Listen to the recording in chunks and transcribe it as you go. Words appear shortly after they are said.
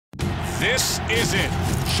This is it.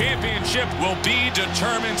 Championship will be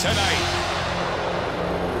determined tonight.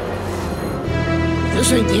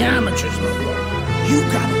 This ain't the amateurs no more. You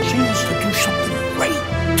got a chance to do something great,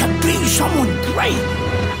 to be someone great.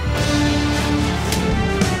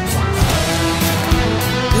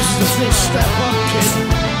 This is the first step up, kid.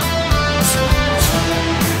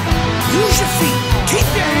 Use your feet. Keep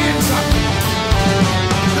your hands up.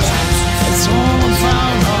 It's all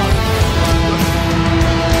about heart.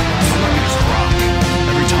 It's rock.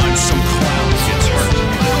 Every time some clown gets hurt.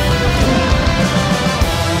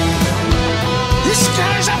 This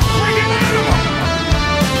guy's a friggin' animal.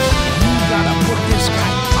 You gotta put this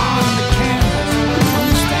guy on the canvas.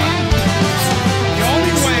 Understand? The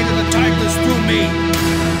only way to the title is through me.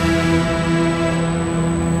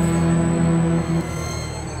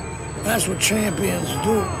 That's what champions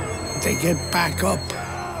do. They get back up.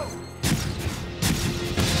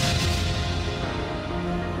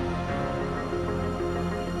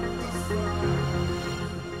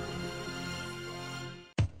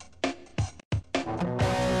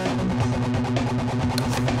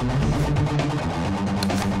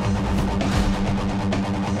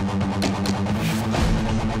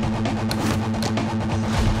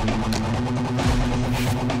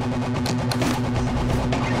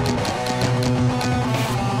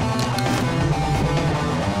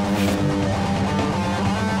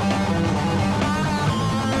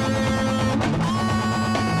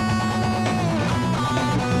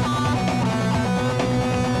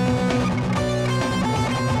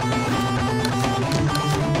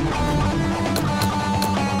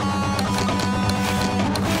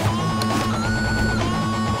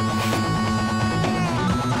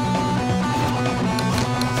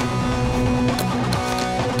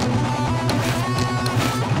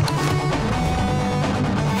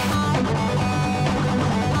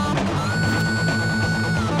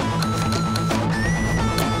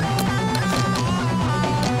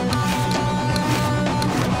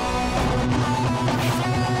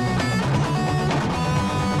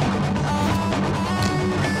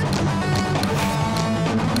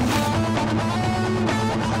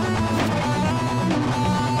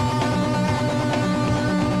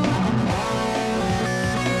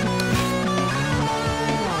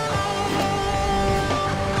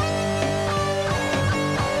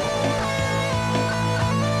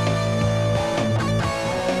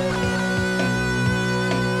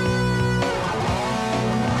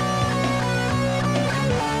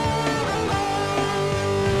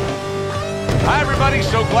 Hi, everybody.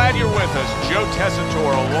 So glad you're with us. Joe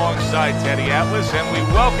Tessitore alongside Teddy Atlas, and we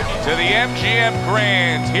welcome you to the MGM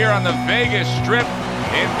Grand here on the Vegas Strip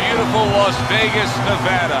in beautiful Las Vegas,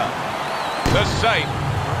 Nevada. The site.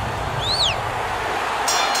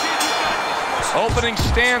 Opening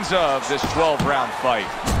stanza of this 12-round fight.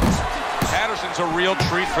 Patterson's a real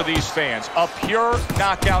treat for these fans, a pure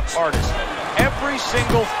knockout artist. Every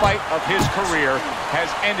single fight of his career has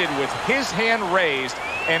ended with his hand raised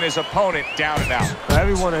and his opponent down and out.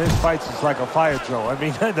 Every one of his fights is like a fire drill. I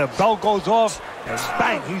mean, the bell goes off, and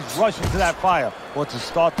bang, he's rushing to that fire, or to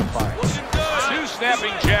start the fire. Two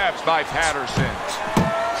snapping jabs by Patterson.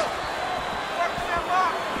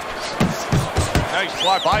 Nice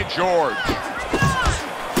block by George.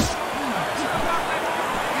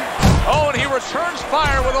 Oh, and he returns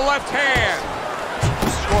fire with a left hand.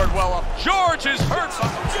 Scored well up. George is hurt.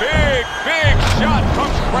 Big shot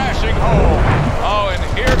comes crashing home. Oh, and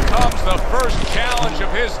here comes the first challenge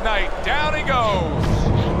of his night. Down he goes.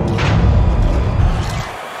 1,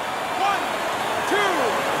 2,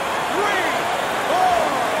 3, 4,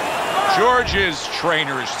 5. George's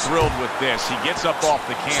trainer is thrilled with this. He gets up off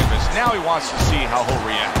the canvas. Now he wants to see how he'll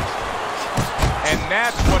react. And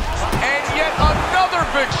that's what, and yet another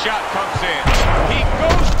big shot comes in. He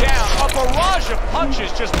goes down. A barrage of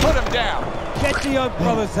punches just put him down. Get the young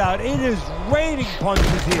brothers out. It is raining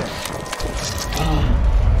punches here. 1,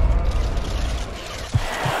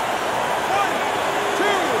 2,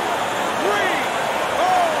 3,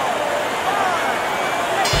 4,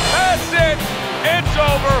 5. That's it. It's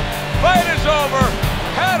over. Fight is over.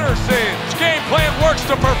 Patterson's game plan works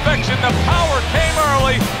to perfection. The power came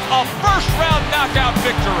early. A first-round knockout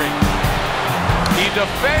victory. He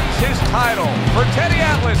defends his title. For Teddy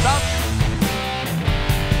Atlas, I'm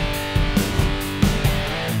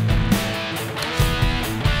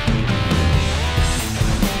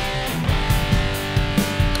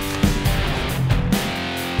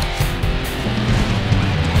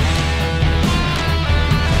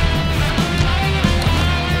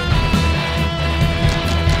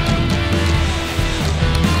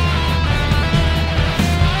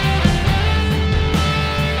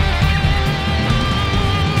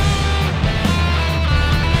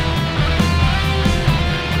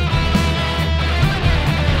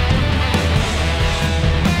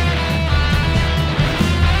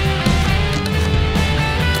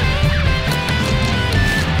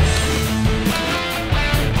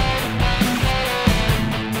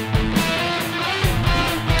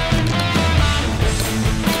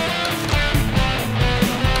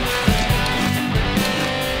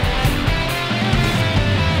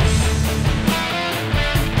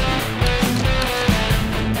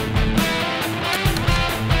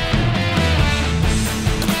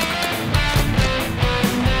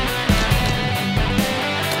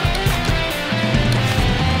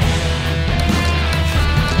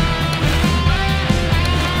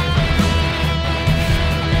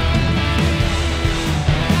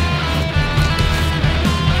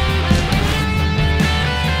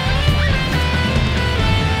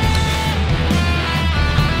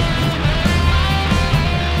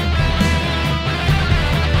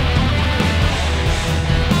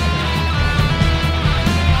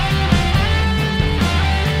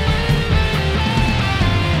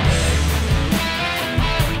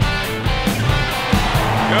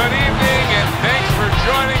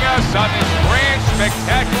joining us on this grand,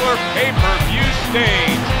 spectacular pay-per-view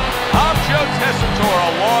stage. I'm Joe Tessitore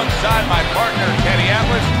alongside my partner, Teddy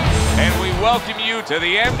Atlas, and we welcome you to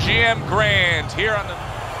the MGM Grand here on the...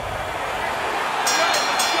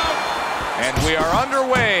 And we are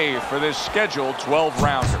underway for this scheduled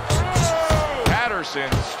 12-rounder.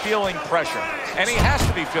 Patterson's feeling pressure, and he has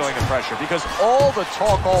to be feeling the pressure because all the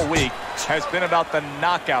talk all week has been about the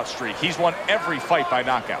knockout streak. He's won every fight by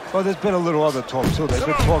knockout. Well, there's been a little other talk, too. They've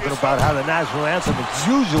been talking about how the national anthem is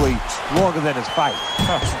usually longer than his fight.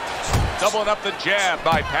 Doubling up the jab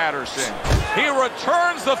by Patterson. He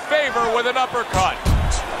returns the favor with an uppercut.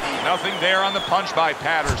 Nothing there on the punch by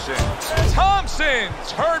Patterson.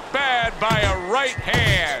 Thompson's hurt bad by a right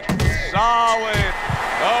hand. Solid.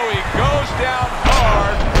 Oh, he goes down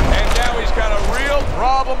hard, and now he's got a real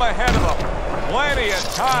problem ahead of him. Plenty of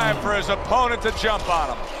time for his opponent to jump on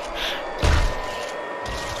him.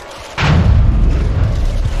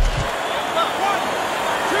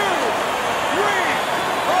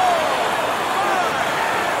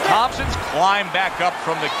 Thompson's climb back up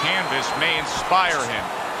from the canvas may inspire him.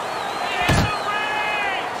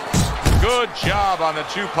 Good job on the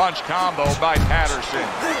two-punch combo by Patterson.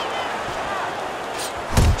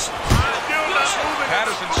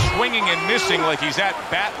 Patterson swinging and missing like he's at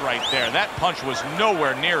bat right there. That punch was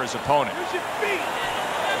nowhere near his opponent.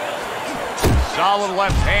 Solid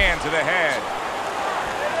left hand to the head.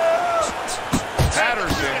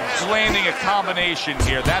 Patterson's landing a combination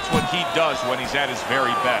here. That's what he does when he's at his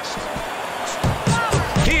very best.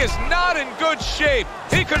 He is not in good shape.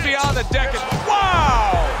 He could be on the deck.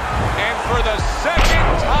 Wow! And for the second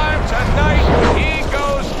time tonight, he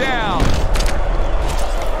goes down.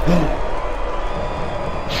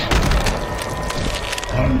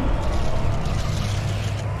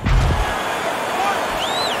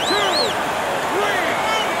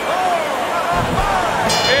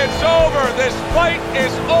 It's over. This fight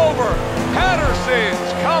is over.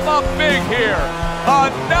 Patterson's come up big here. A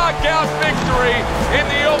knockout victory in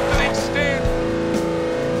the opening stand.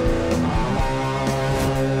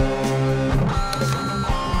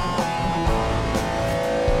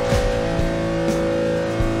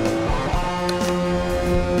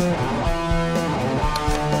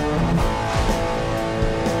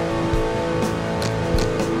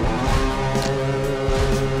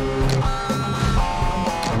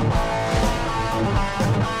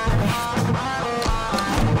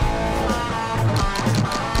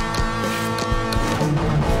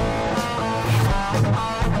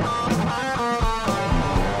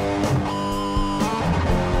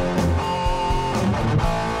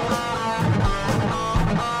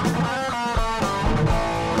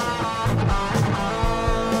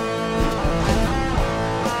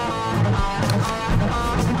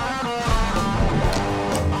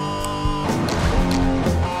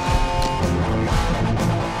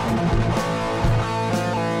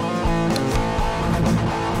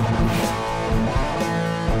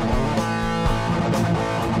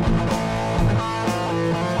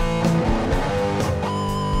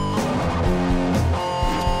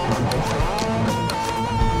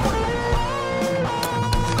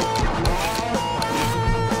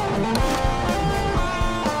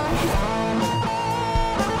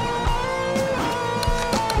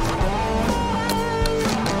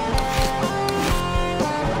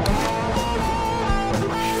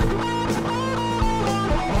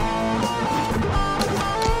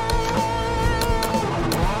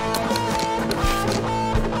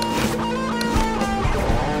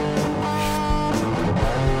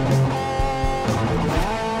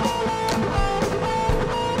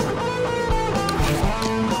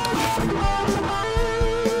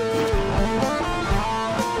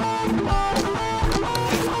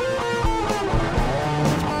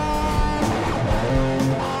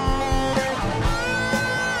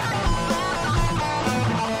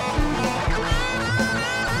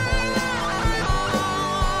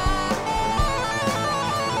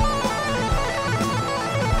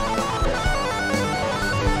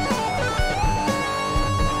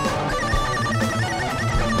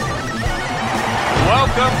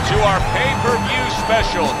 Welcome to our pay-per-view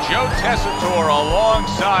special. Joe Tessitore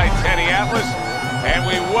alongside Teddy Atlas, and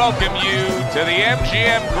we welcome you to the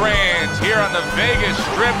MGM Grand here on the Vegas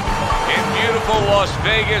Strip in beautiful Las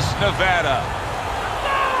Vegas, Nevada.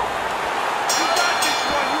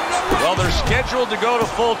 Well, they're scheduled to go to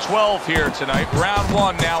full 12 here tonight. Round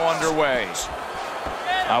one now underway.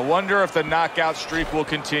 I wonder if the knockout streak will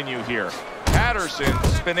continue here.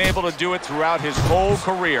 Patterson's been able to do it throughout his whole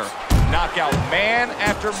career. Knockout man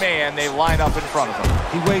after man, they line up in front of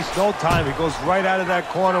him. He wastes no time. He goes right out of that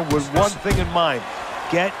corner with one thing in mind.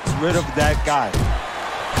 Get rid of that guy.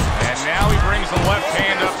 And now he brings the left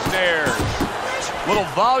hand upstairs. Little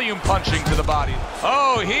volume punching to the body.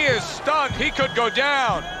 Oh, he is stunned. He could go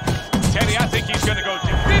down. Teddy, I think he's going to go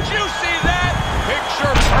down. Did you see that?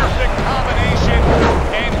 Picture perfect combination,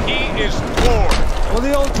 and he is floored. Well,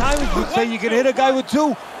 the old timers would say you can hit a guy with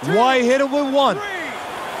two. Why hit him with one?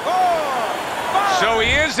 So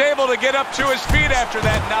he is able to get up to his feet after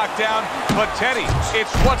that knockdown. But Teddy,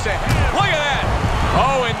 it's what's ahead. Look at that.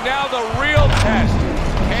 Oh, and now the real test.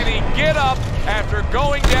 Can he get up after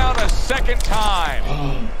going down a second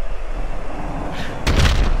time?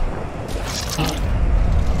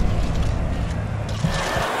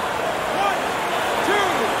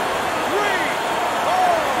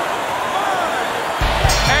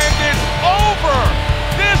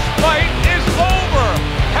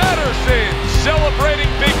 Celebrating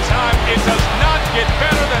big time. It does not get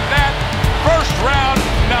better than that. First round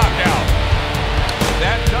knockout.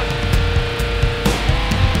 That does.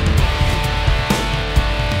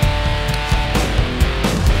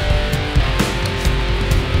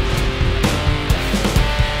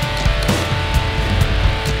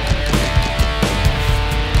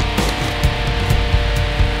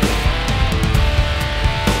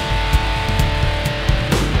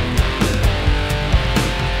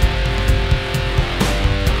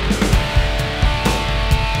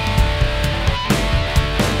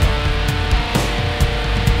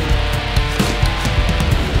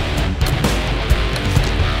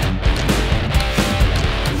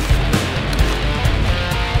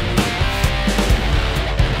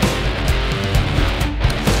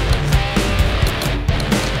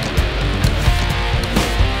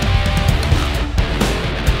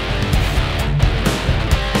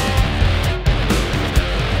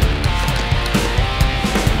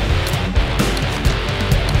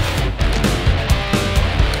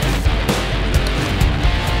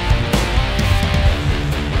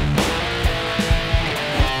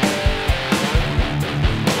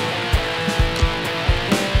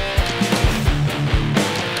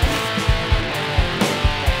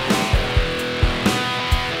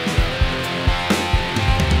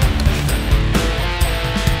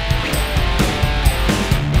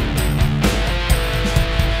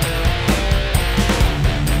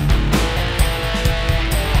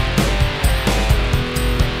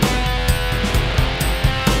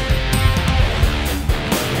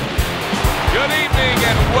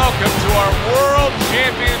 Welcome to our World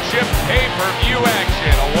Championship pay-per-view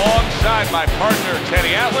action. Alongside my partner,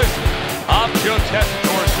 Teddy Atlas, I'm Joe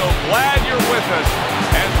Tessitore. So glad you're with us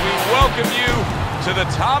as we welcome you to the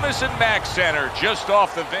Thomas & Mack Center just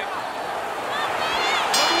off the venue.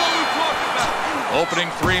 Opening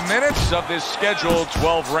 3 minutes of this scheduled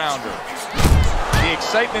 12-rounder. The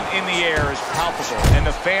excitement in the air is palpable, and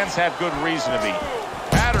the fans have good reason to be.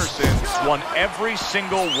 Patterson won every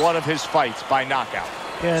single one of his fights by knockout.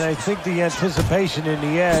 Yeah, and I think the anticipation in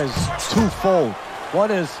the air is twofold.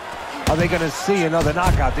 One is, are they going to see another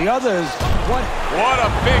knockout? The other is, what? What a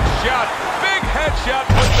big shot. Big headshot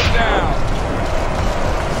puts him down.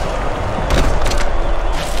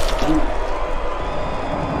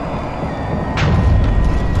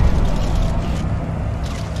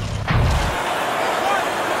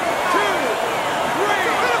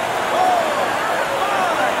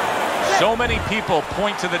 So many people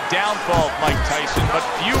point to the downfall of Mike Tyson, but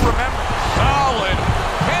few remember. Solid.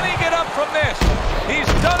 Can he get up from this? He's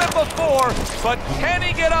done it before, but can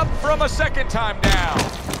he get up from a second time down?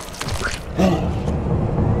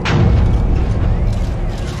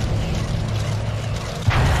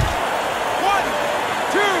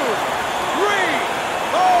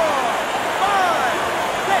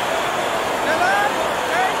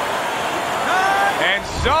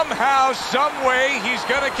 Somehow, some way, he's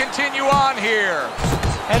going to continue on here.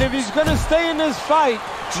 And if he's going to stay in this fight,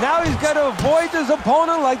 now he's got to avoid his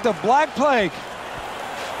opponent like the Black Plague.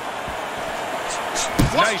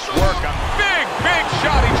 Nice work. A big, big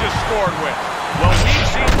shot he just scored with. Well, we've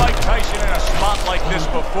seen Mike Tyson in a spot like this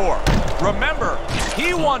before. Remember,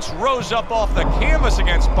 he once rose up off the canvas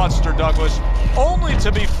against Buster Douglas, only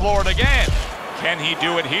to be floored again. Can he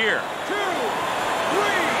do it here?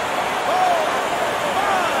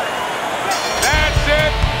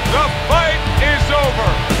 The fight is over.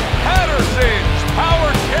 Patterson's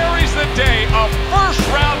power carries the day. A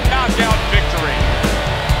first-round knockout victory.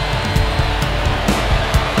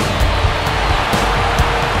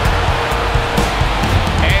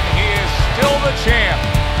 And he is still the champ.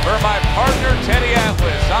 For my partner, Teddy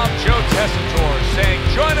Atlas, I'm Joe Tessitore saying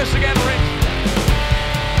join us again, Rich.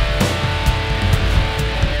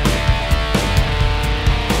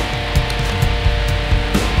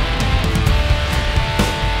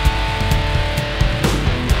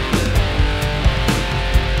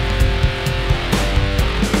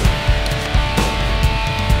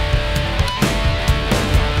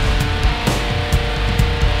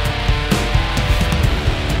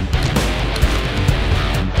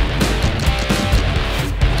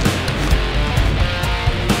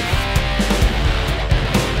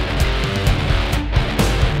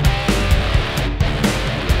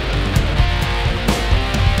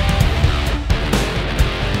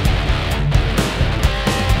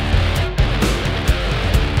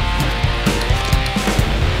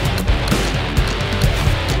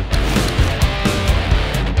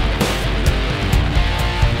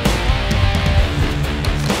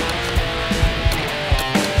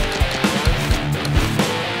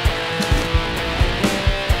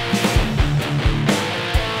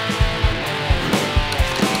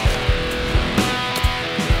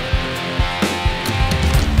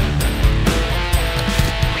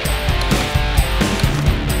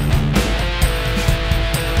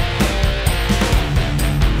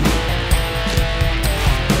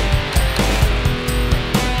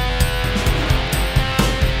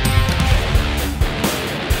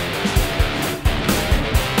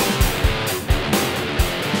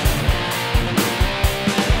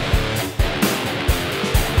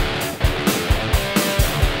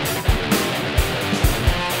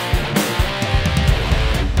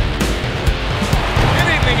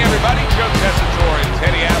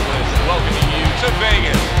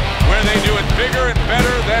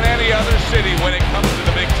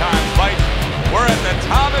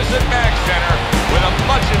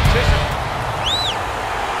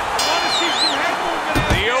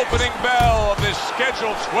 opening bell of this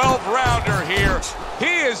scheduled 12-rounder here.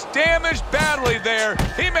 He is damaged badly there.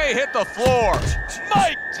 He may hit the floor.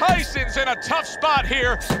 Mike Tyson's in a tough spot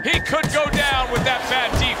here. He could go down with that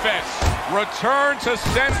bad defense. Return to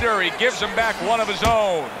sender. He gives him back one of his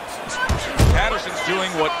own. Patterson's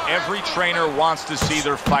doing what every trainer wants to see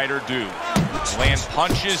their fighter do. Land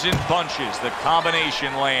punches in bunches. The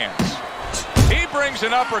combination lands. He brings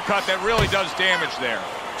an uppercut that really does damage there.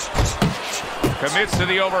 Commits to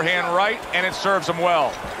the overhand right, and it serves him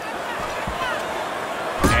well.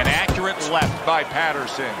 An accurate left by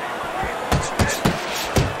Patterson.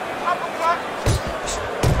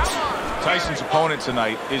 Tyson's opponent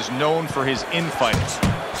tonight is known for his infighting.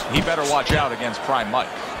 He better watch out against Prime Mike.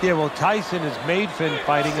 Yeah, well, Tyson is made for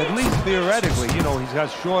infighting, at least theoretically. You know, he's got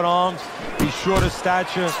short arms, he's short of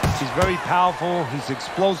stature, he's very powerful, he's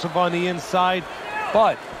explosive on the inside.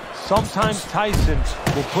 But sometimes Tyson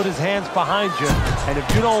will put his hands behind you, and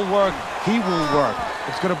if you don't work, he will work.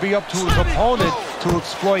 It's going to be up to his opponent to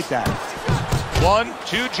exploit that.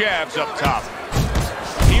 1-2 jabs up top.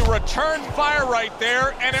 He returned fire right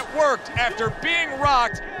there, and it worked. After being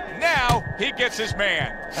rocked, now he gets his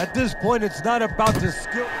man. At this point, it's not about the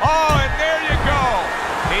skill. Oh, and there you go.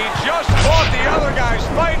 He just fought the other guy's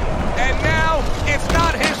fight, and now it's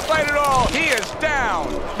not his fight at all. He is down.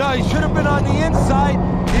 No, he should have been on the inside.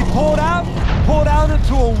 He pulled out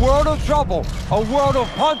into a world of trouble, a world of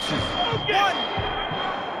punches. 1,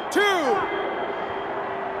 2.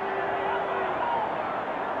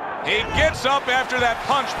 He gets up after that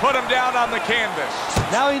punch, put him down on the canvas.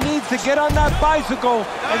 Now he needs to get on that bicycle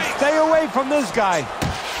and stay away from this guy.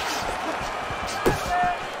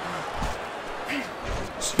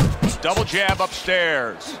 Double jab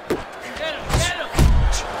upstairs.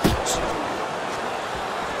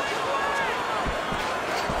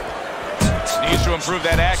 Needs to improve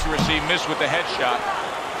that accuracy. Missed with the headshot.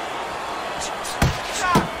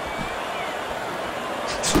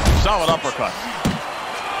 Solid uppercut.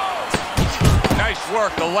 Nice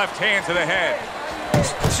work, the left hand to the head.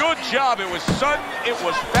 Good job. It was sudden, it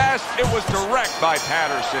was fast, it was direct by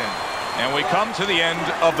Patterson. And we come to the end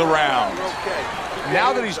of the round.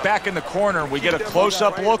 Now that he's back in the corner, we get a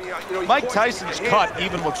close-up look. Mike Tyson's cut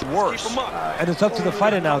even looks worse. And it's up to the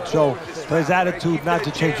fighter now, Joe, for his attitude not to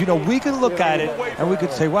change. You know, we can look at it and we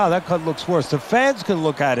could say, wow, that cut looks worse. The fans can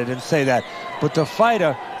look at it and say that. But the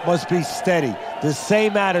fighter must be steady, the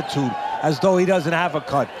same attitude, as though he doesn't have a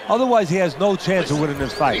cut. Otherwise, he has no chance of winning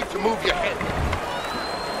this fight.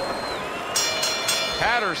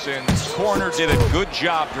 Patterson's corner did a good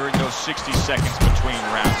job during those 60 seconds between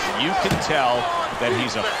rounds. You can tell that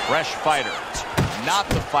he's a fresh fighter, not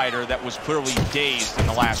the fighter that was clearly dazed in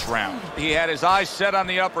the last round. He had his eyes set on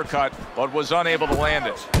the uppercut, but was unable to land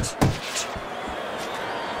it.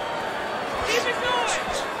 Keep it going.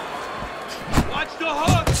 Watch the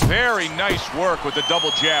hook. Very nice work with the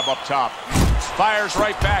double jab up top. Fires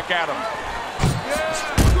right back at him.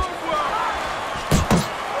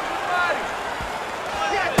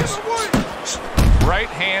 Right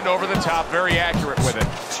hand over the top, very accurate with it.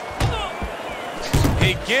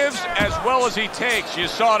 He gives as well as he takes. You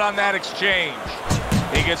saw it on that exchange.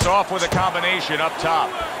 He gets off with a combination up top.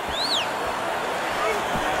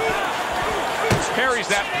 Parries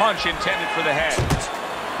that punch intended for the head.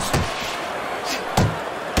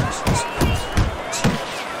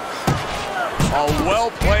 A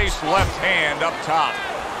well-placed left hand up top.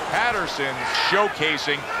 Patterson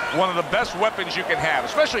showcasing one of the best weapons you can have,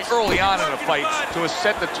 especially early on in a fight, to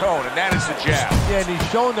set the tone, and that is the jab. Yeah, and he's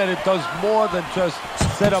shown that it does more than just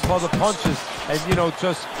set up other punches and,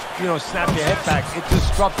 just, snap your head back. It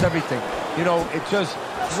disrupts everything. It just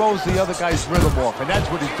throws the other guy's rhythm off, and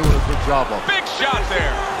that's what he's doing a good job of. Big shot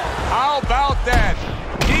there. How about that?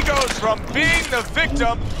 He goes from being the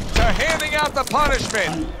victim to handing out the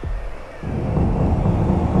punishment.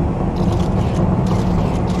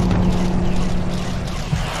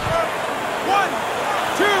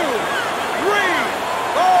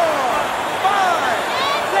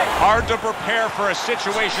 Hard to prepare for a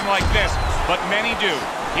situation like this, but many do.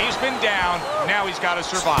 He's been down, now he's got to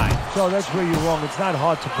survive. So that's where you're wrong. It's not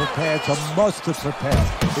hard to prepare, it's a must to prepare.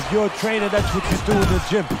 If you're a trainer, that's what you do in the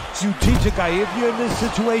gym. You teach a guy, if you're in this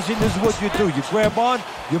situation, this is what you do. You grab on,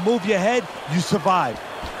 you move your head, you survive.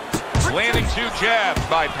 Landing 2 jabs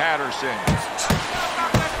by Patterson.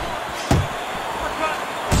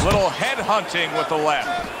 Little head hunting with the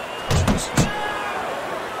left.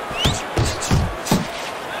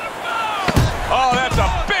 Oh, that's a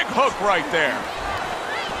big hook right there.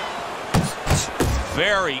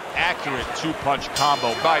 Very accurate 2-punch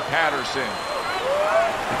combo by Patterson.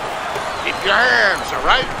 Keep your hands, all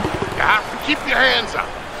right? You have to keep your hands up.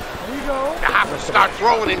 You have to start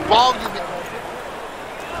throwing in volume.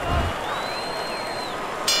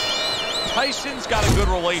 Tyson's got a good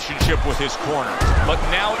relationship with his corner, but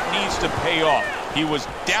now it needs to pay off. He was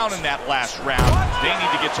down in that last round. They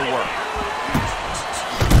need to get to work.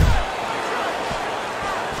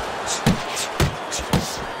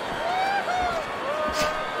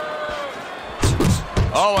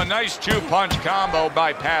 Oh, a nice two-punch combo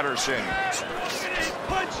by Patterson.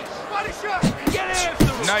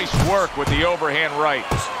 Nice work with the overhand right.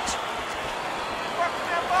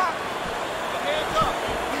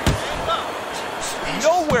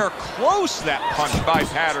 Nowhere close, that punch by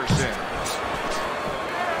Patterson.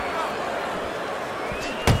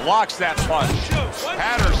 Blocks that punch.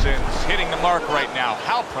 Patterson's hitting the mark right now.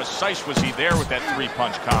 How precise was he there with that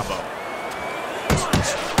three-punch combo?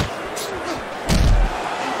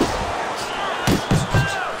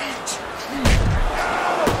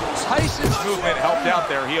 Tyson's movement helped out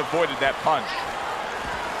there. He avoided that punch.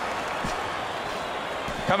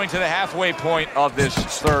 Coming to the halfway point of this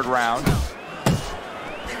third round.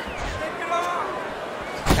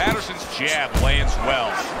 Patterson's jab lands well.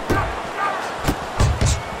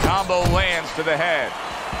 Combo lands to the head.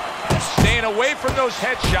 Staying away from those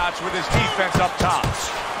headshots with his defense up top.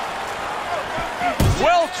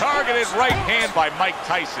 Well-targeted right hand by Mike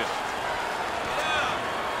Tyson.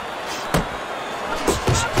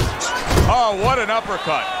 Oh, what an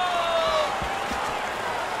uppercut.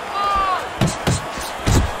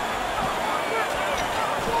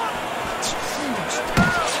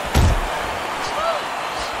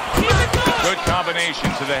 Good combination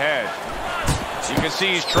to the head. You can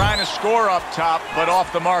see he's trying to score up top, but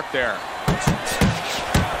off the mark there.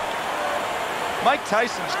 Mike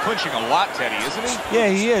Tyson's clinching a lot, Teddy, isn't he? Yeah,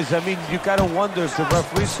 he is. I mean, you got to wonder if the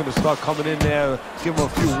referee's going to start coming in there, give him a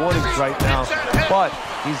few warnings right now. But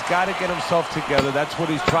he's got to get himself together. That's what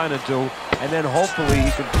he's trying to do. And then hopefully he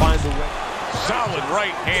can find a way. Solid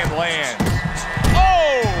right hand lands.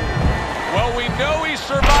 Oh! Well, we know he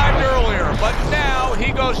survived earlier, but now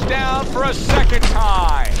he goes down for a second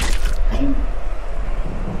time.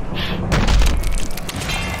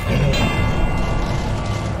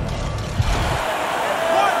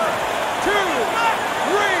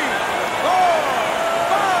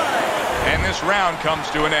 And this round comes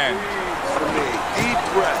to an end. For me, deep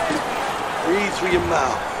breath. Breathe through your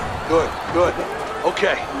mouth. Good, good.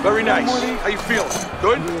 Okay, very nice. How you feeling?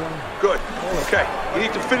 Good? Good. Okay, you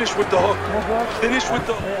need to finish with the hook. Finish with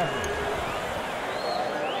the hook.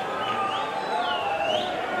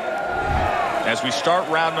 As we start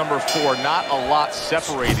round number 4, not a lot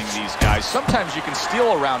separating these guys. Sometimes you can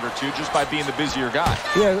steal a round or two just by being the busier guy.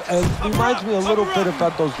 Yeah, it reminds me a little bit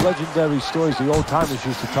about those legendary stories the old-timers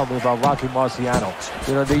used to tell me about Rocky Marciano.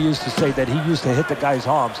 You know, they used to say that he used to hit the guy's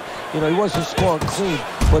arms. You know, he wasn't scoring clean,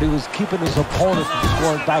 but he was keeping his opponent from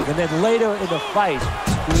scoring back. And then later in the fight,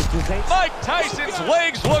 he was just... Mike Tyson's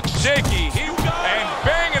legs look shaky. And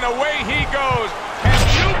banging away he goes. Can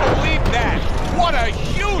you believe that? What a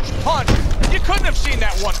huge punch. You couldn't have seen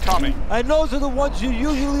that one coming. And those are the ones you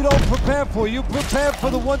usually don't prepare for. You prepare for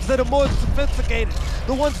the ones that are more sophisticated,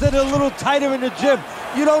 the ones that are a little tighter in the gym.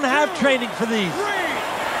 You don't have training for these. 3, 4,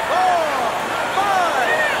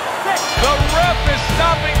 5, 6. The ref is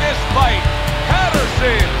stopping this fight.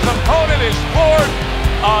 Patterson's opponent is floored.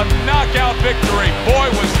 A knockout victory.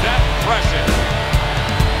 Boy, was that impressive.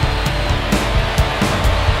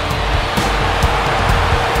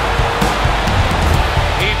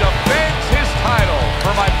 He defends his title.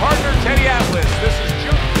 For my partner, Teddy Atlas, this is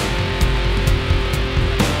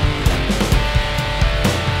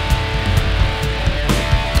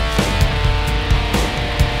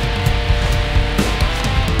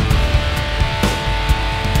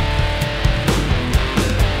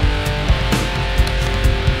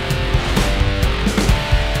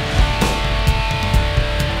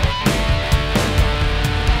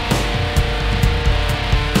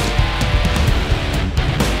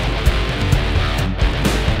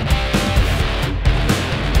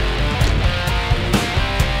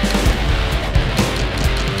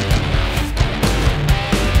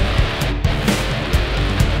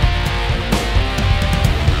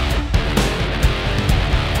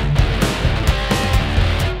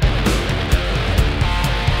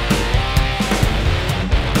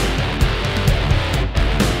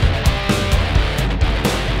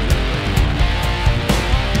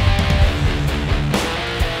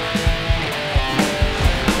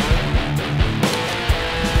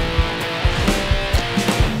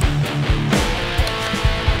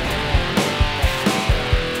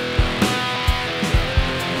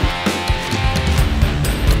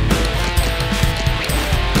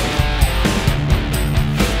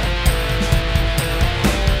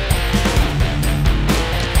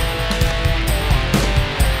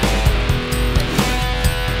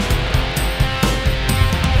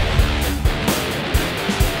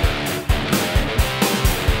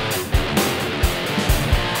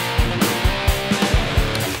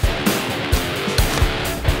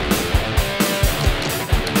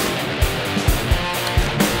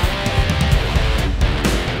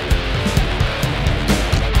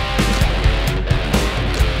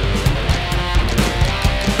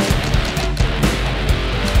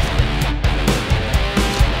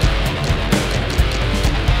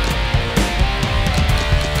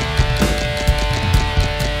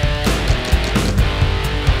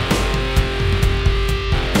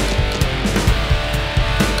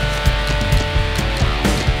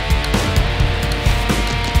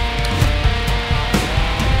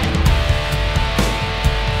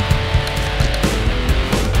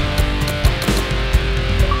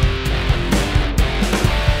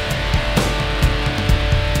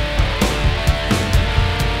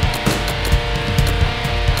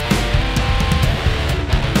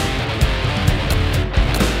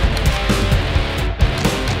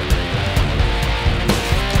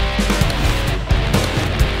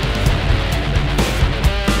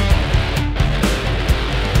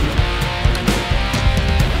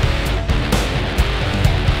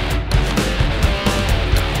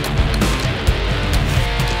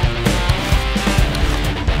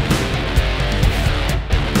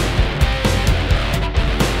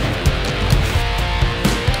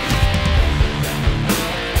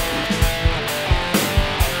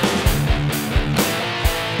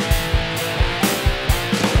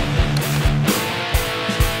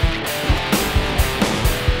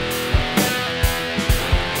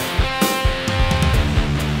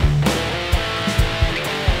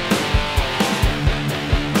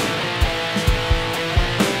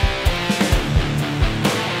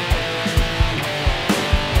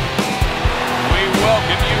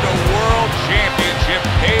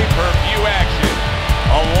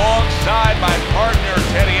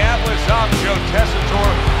I'm Joe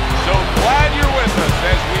Tessitore. So glad you're with us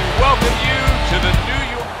as we welcome you to the New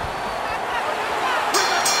York.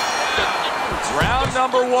 Round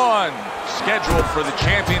number 1, scheduled for the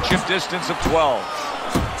championship distance of 12.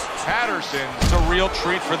 Patterson's a real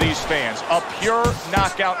treat for these fans, a pure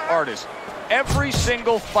knockout artist. Every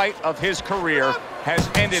single fight of his career has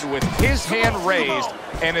ended with his hand raised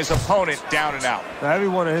and his opponent down and out. Now, every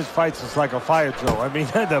one of his fights is like a fire drill. I mean,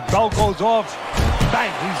 the bell goes off,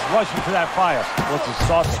 bang, he's rushing to that fire. What's to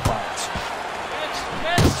start the fire?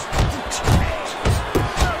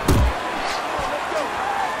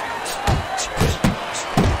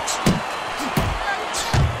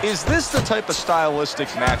 Is this the type of stylistic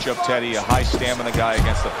matchup, Teddy, a high stamina guy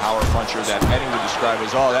against a power puncher that many would describe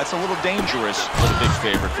as, oh, that's a little dangerous for the big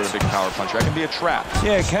favorite, for the big power puncher? That can be a trap.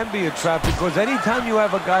 Yeah, it can be a trap because anytime you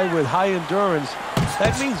have a guy with high endurance,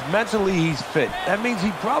 that means mentally he's fit. That means he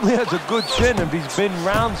probably has a good chin if he's been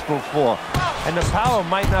rounds before. And the power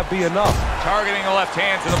might not be enough. Targeting the left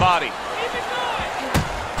hand to the body.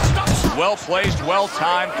 Well-placed,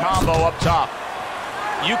 well-timed combo up top.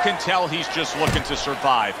 You can tell he's just looking to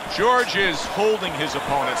survive. George is holding his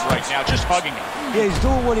opponent right now, just hugging him. Yeah, he's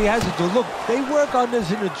doing what he has to do. Look, they work on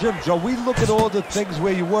this in the gym, Joe. We look at all the things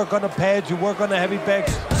where you work on the pads, you work on the heavy bag,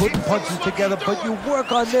 putting punches together, but you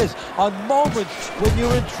work on this on moments when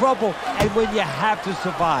you're in trouble and when you have to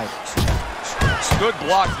survive. Good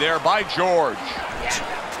block there by George.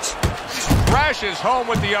 Crashes home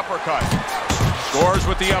with the uppercut. Scores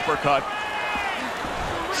with the uppercut.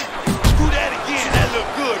 Look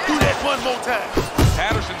good. Do that one more time.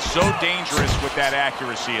 Patterson's so dangerous with that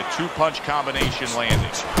accuracy, a two-punch combination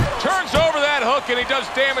landing. Turns over that hook and he does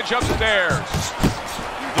damage upstairs.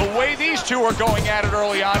 The way these two are going at it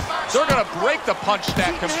early on, they're going to break the punch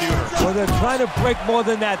stat computer. Well, they're trying to break more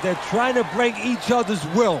than that. They're trying to break each other's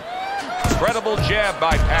will. Incredible jab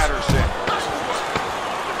by Patterson.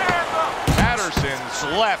 Patterson's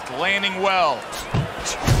left landing well.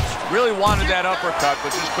 Really wanted that uppercut,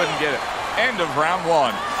 but just couldn't get it. End of round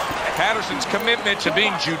 1. Patterson's commitment to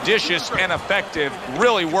being judicious and effective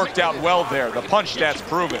really worked out well there. The punch stats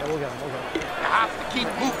prove it. You have to keep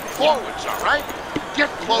moving forwards, all right? Get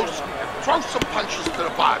close and throw some punches to the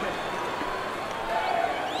body.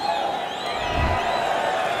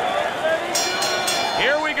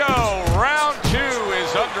 Here we go. Round 2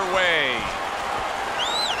 is underway.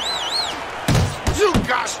 You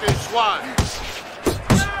got this one.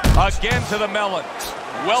 Again to the melon.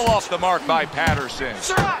 Well off the mark by Patterson.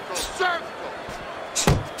 Circle, circle.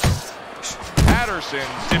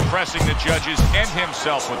 Patterson's impressing the judges and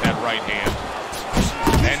himself with that right hand.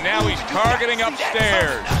 And now he's targeting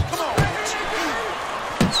upstairs.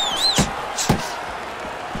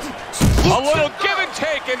 A little give and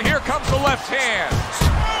take, and here comes the left hand.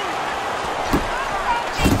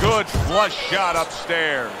 Good flush shot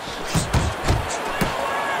upstairs.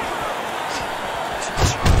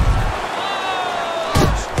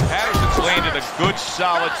 Landed a good,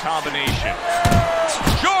 solid combination.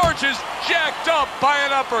 George is jacked up by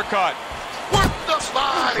an uppercut. Work the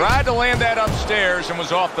body. Tried to land that upstairs and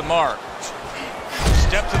was off the mark.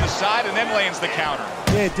 Step to the side and then lands the counter.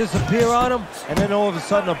 Yeah, disappear on him and then all of a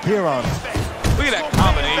sudden appear on him. Look at that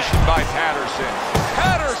combination by Patterson.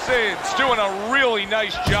 Patterson's doing a really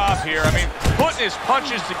nice job here. I mean, putting his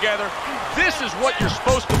punches together. This is what you're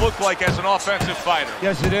supposed to look like as an offensive fighter.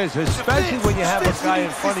 Yes, it is, especially when you have a guy in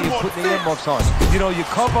front of you putting the earmuffs on. You know, you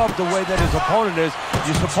cover up the way that his opponent is.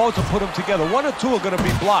 You're supposed to put them together. 1 or 2 are going to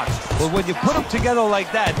be blocked. But when you put them together like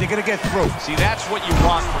that, they're going to get through. See, that's what you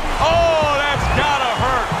want. Oh, that's got to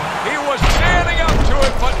hurt. He was standing up to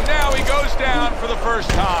it, but now he goes down for the first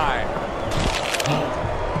time.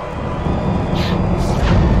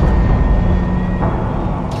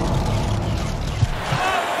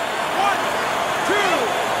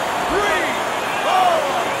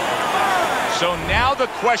 So now the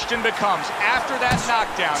question becomes, after that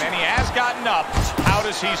knockdown, and he has gotten up, how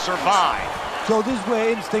does he survive? So this is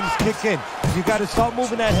where instincts kick in. You got to start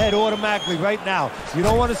moving that head automatically right now. You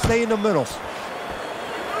don't want to stay in the middle.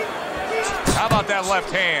 How about that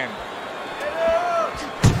left hand?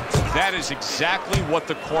 That is exactly what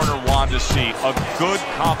the corner wanted to see. A good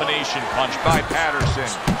combination punch by Patterson.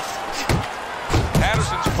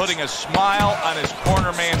 Patterson's putting a smile on his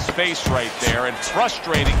corner man's face right there and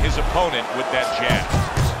frustrating his opponent with that jab.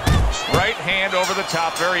 Right hand over the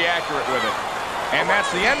top, very accurate with it. And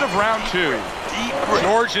that's the end of round 2.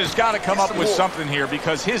 George has got to come up with something here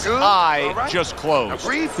because his eye just closed.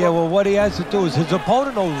 Yeah, well, what he has to do is his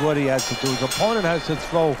opponent knows what he has to do. His opponent has to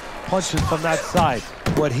throw punches from that side.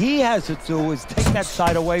 What he has to do is take that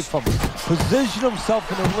side away from him. Position himself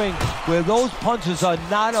in the ring where those punches are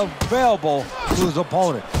not available to his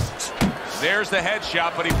opponent. There's the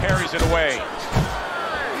headshot, but he parries it away.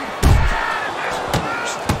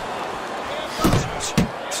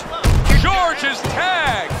 George is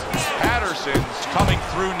tagged. Patterson's coming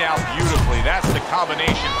through now beautifully. That's the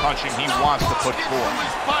combination punching he wants to put forth.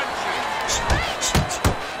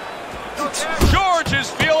 George is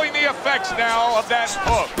feeling the effects now of that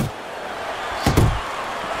hook.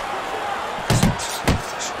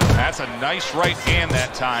 That's a nice right hand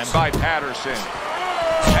that time by Patterson.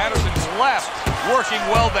 Patterson's left working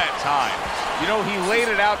well that time. You know, he laid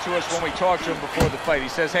it out to us when we talked to him before the fight. He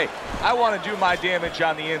says, hey, I want to do my damage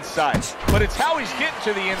on the inside. But it's how he's getting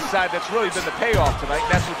to the inside that's really been the payoff tonight,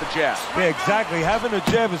 and that's with the jab. Yeah, exactly. Having a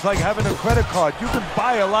jab is like having a credit card. You can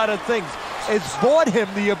buy a lot of things. It's bought him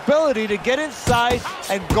the ability to get inside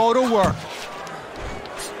and go to work.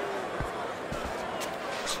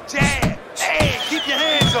 Jab! Hey, keep your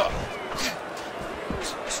hands up!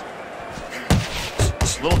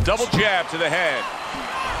 Little double jab to the head.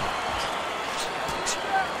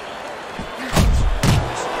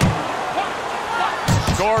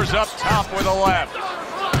 Scores up top with a left.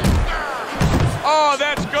 Oh,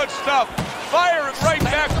 that's good stuff. Firing right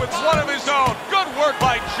back with one of his own. Good work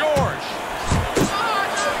by George.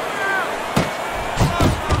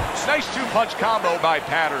 Nice two-punch combo by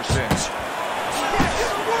Patterson.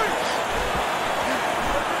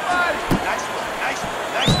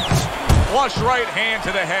 Flush right hand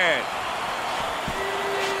to the head.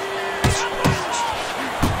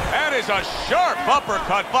 That is a sharp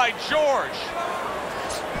uppercut by George.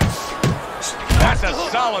 That's a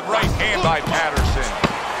solid right hand by Patterson.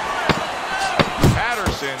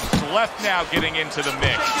 Patterson's left now getting into the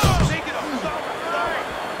mix.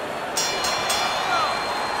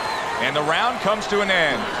 And the round comes to an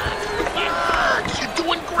end. You're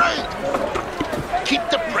doing great. Keep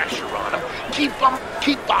the pressure on him. Keep on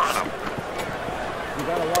him.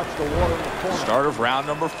 Start of round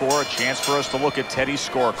number 4, a chance for us to look at Teddy's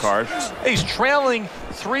scorecard. He's trailing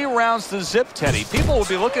 3 rounds to zip, Teddy. People will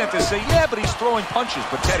be looking at this and say, yeah, but he's throwing punches.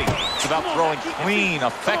 But Teddy, it's about throwing clean,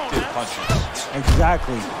 effective punches.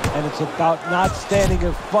 Exactly. And it's about not standing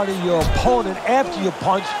in front of your opponent after you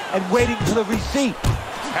punch and waiting for the receipt.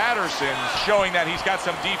 Patterson showing that he's got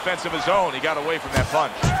some defense of his own. He got away from that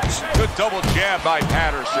punch. Good double jab by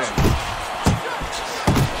Patterson.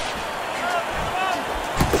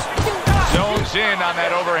 Zones in on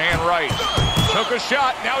that overhand right. Took a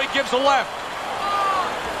shot, now he gives a left.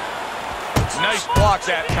 Nice block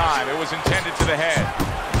that time. It was intended to the head.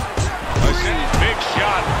 Listen, big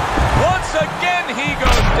shot. Once again he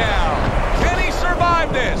goes down. Can he survive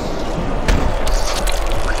this?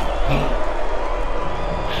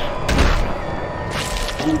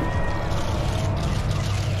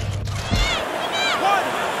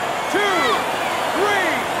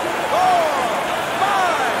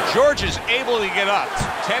 George is able to get up.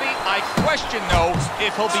 Teddy, I question, though,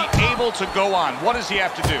 if he'll be able to go on. What does he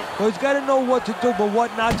have to do? Well, he's got to know what to do, but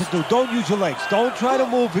what not to do. Don't use your legs. Don't try to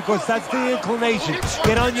move because that's the inclination.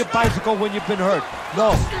 Get on your bicycle when you've been hurt.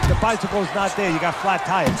 No, the bicycle's not there. You got flat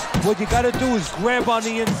tires. What you got to do is grab on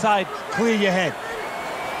the inside, clear your head.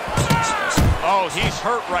 Oh, he's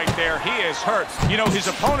hurt right there. He is hurt. You know, his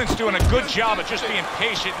opponent's doing a good job of just being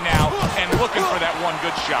patient now and looking for that one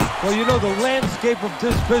good shot. Well, you know, the landscape of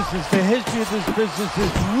this business, the history of this business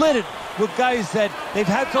is littered with guys that they've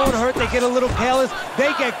had someone hurt, they get a little careless,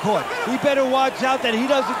 they get caught. He better watch out that he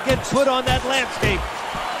doesn't get put on that landscape.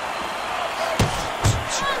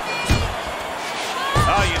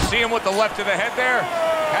 Oh, you see him with the left to the head there?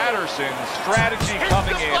 Patterson's strategy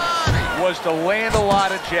coming in was to land a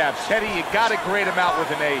lot of jabs. Teddy, you got to grade him out with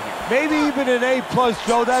an A here. Maybe even an A+,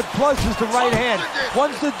 Joe. That plus is the right hand.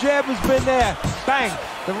 Once the jab has been there, bang,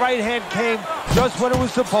 the right hand came just when it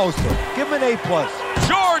was supposed to. Give him an A+.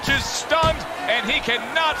 George is stunned, and he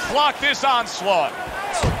cannot block this onslaught.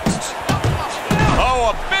 Oh,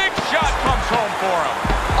 a big shot comes home for him.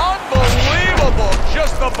 Unbelievable.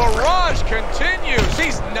 Just the barrage continues.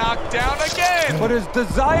 He's knocked down again. But his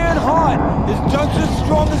desired heart is just as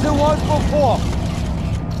strong as it was before. 1,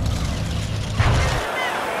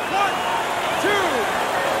 2,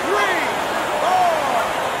 3, 4,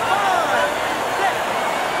 5, 6,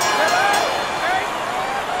 7, 8,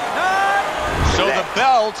 9. So the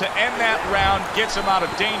bell to end that round gets him out of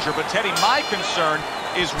danger. But Teddy, my concern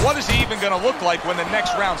is what is he even going to look like when the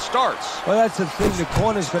next round starts? Well, that's the thing. The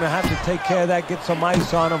corner's going to have to take care of that, get some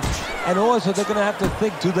ice on him. And also, they're going to have to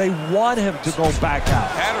think, do they want him to go back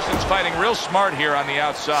out? Patterson's fighting real smart here on the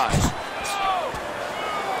outside.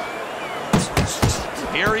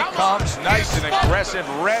 Here he comes, nice and aggressive,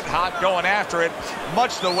 red hot, going after it,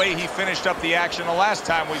 much the way he finished up the action the last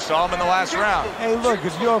time we saw him in the last round. Hey, look,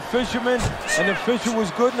 if you're a fisherman and the fisher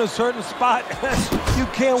was good in a certain spot, you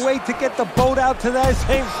can't wait to get the boat out to that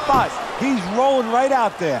same spot. He's rolling right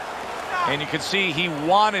out there. And you can see he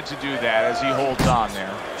wanted to do that as he holds on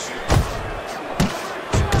there.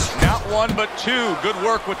 Not one, but two. Good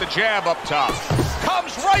work with the jab up top.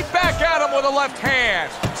 Comes right back at him with a left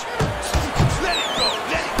hand. Let it go,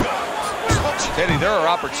 let it go. Teddy, there are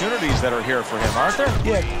opportunities that are here for him, aren't there?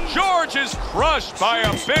 Yeah. George is crushed by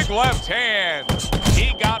a big left hand.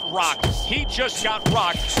 He got rocked. He just got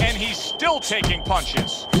rocked, and he's still taking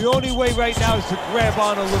punches. The only way right now is to grab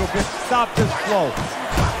on a little bit, stop this flow.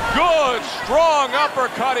 Good, strong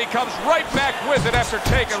uppercut. He comes right back with it after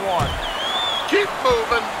taking one. Keep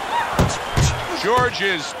moving. George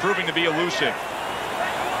is proving to be elusive.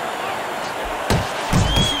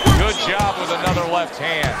 Good job with another left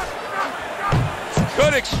hand.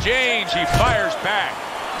 Good exchange. He fires back.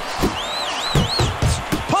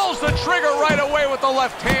 Pulls the trigger right away with the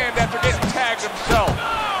left hand after getting tagged himself.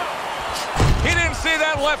 He didn't see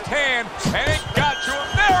that left hand, and it got to him.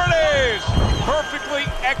 There it is! Perfectly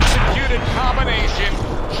executed combination.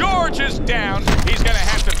 George is down. He's going to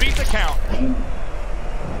have to beat the count.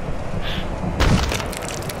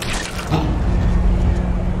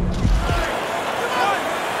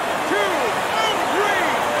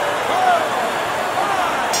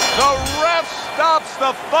 The ref stops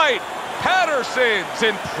the fight. Patterson's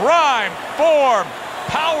in prime form.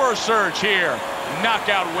 Power surge here.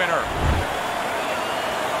 Knockout winner.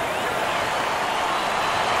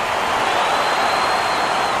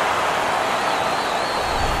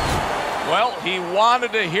 Well, he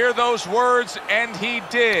wanted to hear those words, and he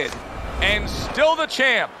did. And still the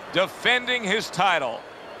champ, defending his title.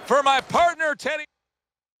 For my partner, Teddy.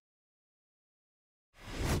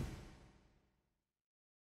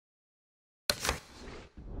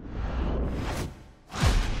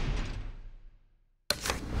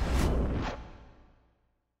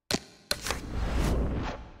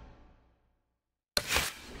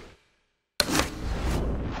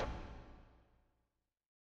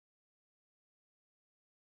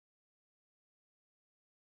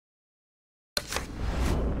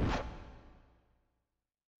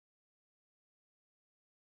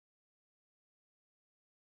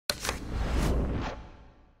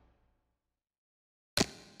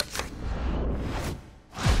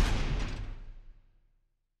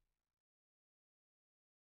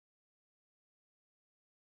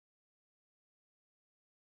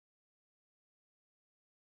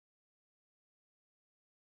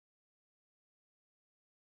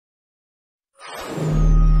 Go.